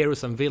singel.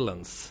 Heroes and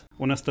Villains.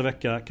 Och nästa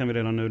vecka kan vi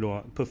redan nu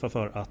då puffa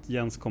för att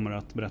Jens kommer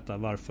att berätta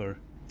varför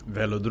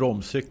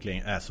velodromcykling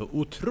är så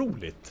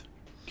otroligt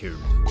kul.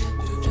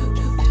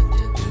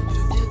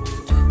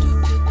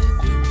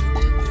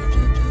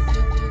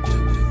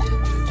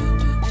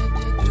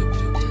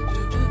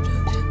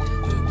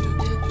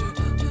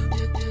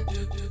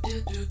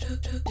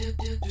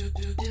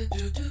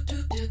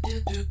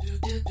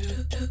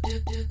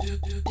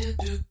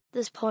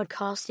 This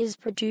podcast is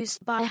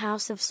produced by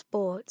House of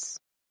Sports.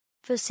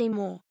 For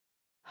Seymour.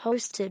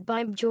 Hosted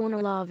by Bjorn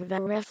Olav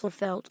van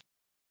Reflefelt.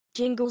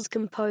 Jingles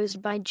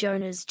composed by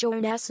Jonas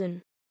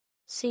Jonasson.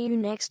 See you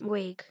next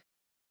week.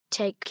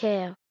 Take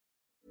care.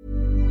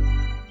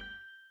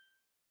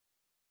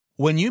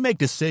 When you make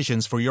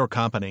decisions for your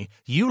company,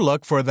 you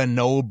look for the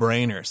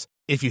no-brainers.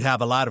 If you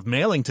have a lot of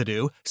mailing to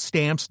do,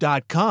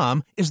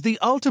 Stamps.com is the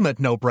ultimate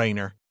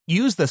no-brainer.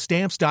 Use the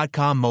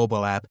Stamps.com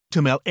mobile app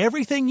to mail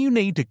everything you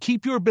need to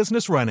keep your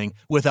business running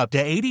with up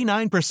to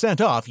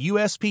 89% off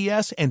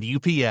USPS and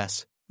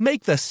UPS.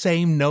 Make the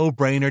same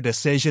no-brainer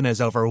decision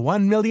as over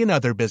 1 million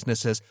other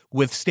businesses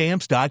with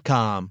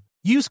Stamps.com.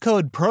 Use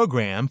code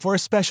PROGRAM for a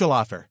special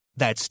offer.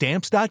 That's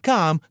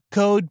Stamps.com,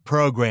 code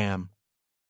PROGRAM.